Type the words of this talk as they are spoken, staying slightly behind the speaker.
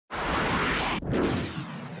Hello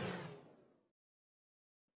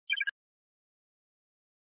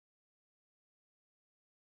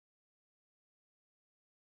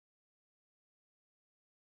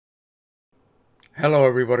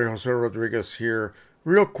everybody, Jose Rodriguez here.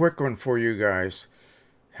 Real quick one for you guys.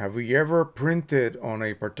 Have we ever printed on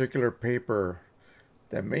a particular paper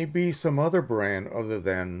that may be some other brand other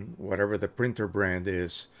than whatever the printer brand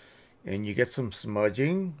is, and you get some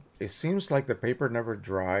smudging? It seems like the paper never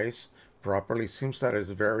dries properly. Seems that it's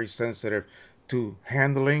very sensitive to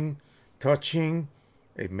handling, touching.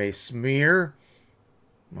 It may smear.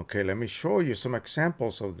 Okay, let me show you some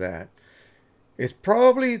examples of that. It's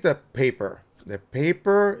probably the paper. The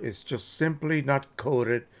paper is just simply not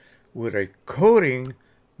coated with a coating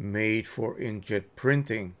made for inkjet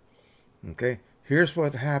printing. Okay, here's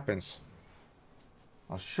what happens.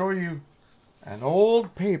 I'll show you an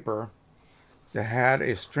old paper that had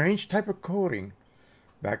a strange type of coating.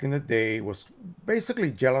 Back in the day, it was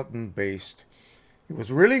basically gelatin based. It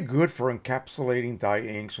was really good for encapsulating dye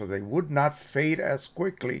ink so they would not fade as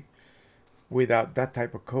quickly without that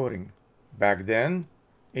type of coating. Back then,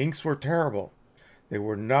 inks were terrible. They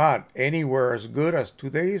were not anywhere as good as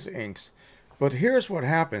today's inks. But here's what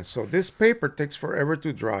happens. So this paper takes forever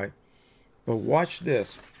to dry. But watch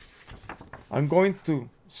this. I'm going to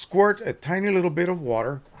squirt a tiny little bit of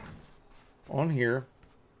water on here.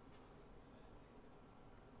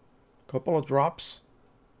 A couple of drops.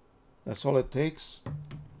 That's all it takes.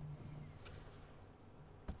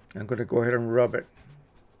 I'm going to go ahead and rub it.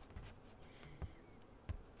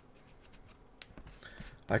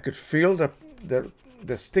 I could feel the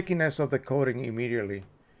stickiness of the coating immediately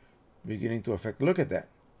beginning to affect. Look at that.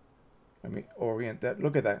 Let me orient that.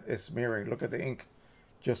 Look at that. It's smearing. Look at the ink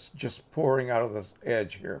just pouring out of this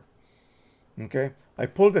edge here. Okay. I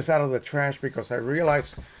pulled this out of the trash because I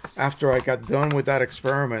realized after I got done with that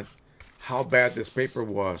experiment how bad this paper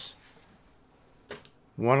was.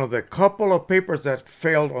 One of the couple of papers that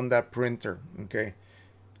failed on that printer. Okay.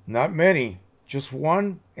 Not many. Just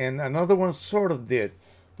one, and another one sort of did,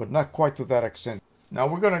 but not quite to that extent. Now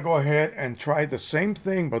we're going to go ahead and try the same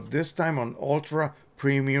thing, but this time on Ultra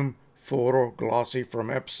Premium Photo Glossy from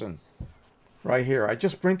EPSON. Right here. I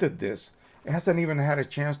just printed this. It hasn't even had a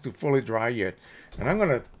chance to fully dry yet. And I'm going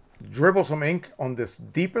to dribble some ink on this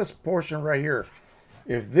deepest portion right here.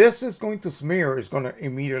 If this is going to smear, it's going to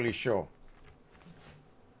immediately show.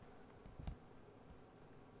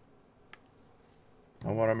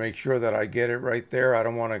 I want to make sure that I get it right there. I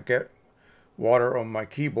don't want to get water on my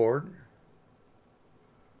keyboard.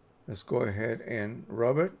 Let's go ahead and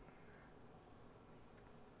rub it.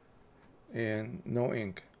 And no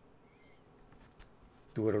ink.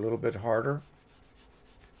 Do it a little bit harder.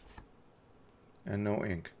 And no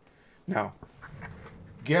ink. Now,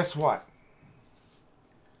 guess what?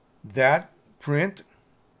 That print,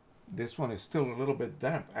 this one is still a little bit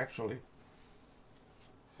damp actually.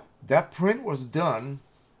 That print was done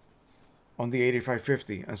on the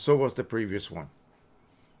 8550, and so was the previous one.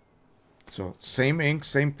 So same ink,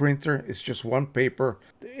 same printer, it's just one paper.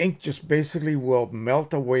 The ink just basically will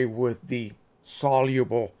melt away with the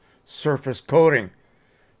soluble surface coating.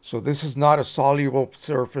 So this is not a soluble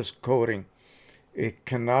surface coating. It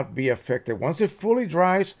cannot be affected. Once it fully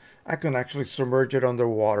dries, I can actually submerge it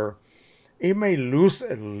underwater. It may lose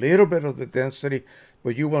a little bit of the density,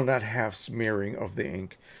 but you will not have smearing of the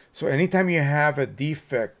ink. So anytime you have a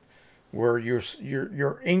defect where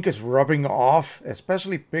your ink is rubbing off,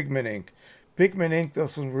 especially pigment ink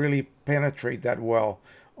doesn't really penetrate that well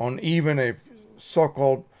on even a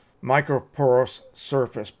so-called microporous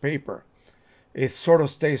surface paper. It sort of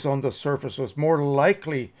stays on the surface, so it's more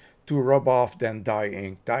likely to rub off than dye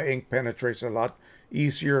ink. Dye ink penetrates a lot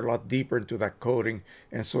easier, a lot deeper into that coating,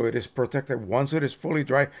 and so it is protected once it is fully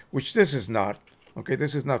dry, which this is not. Okay,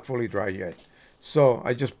 this is not fully dry yet. So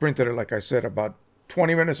I just printed it, like I said, about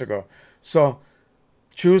 20 minutes ago. So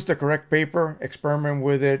choose the correct paper, experiment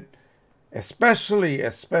with it, especially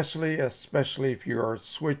if you are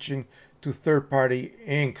switching to third-party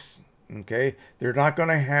inks. Okay, they're not going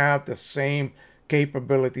to have the same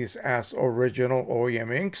capabilities as original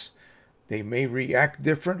OEM inks. They may react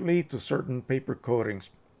differently to certain paper coatings.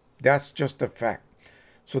 That's just a fact.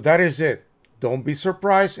 So that is it. Don't be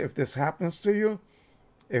surprised if this happens to you.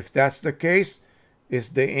 If that's the case, it's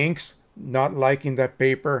the inks not liking that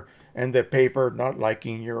paper and the paper not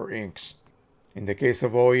liking your inks. In the case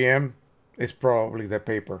of OEM, it's probably the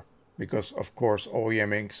paper, because of course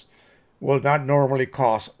OEM inks will not normally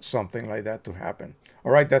cause something like that to happen.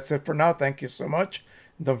 All right, that's it for now. Thank you so much.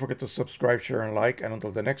 Don't forget to subscribe, share, and like. And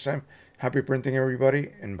until the next time, happy printing,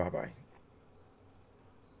 everybody, and bye-bye.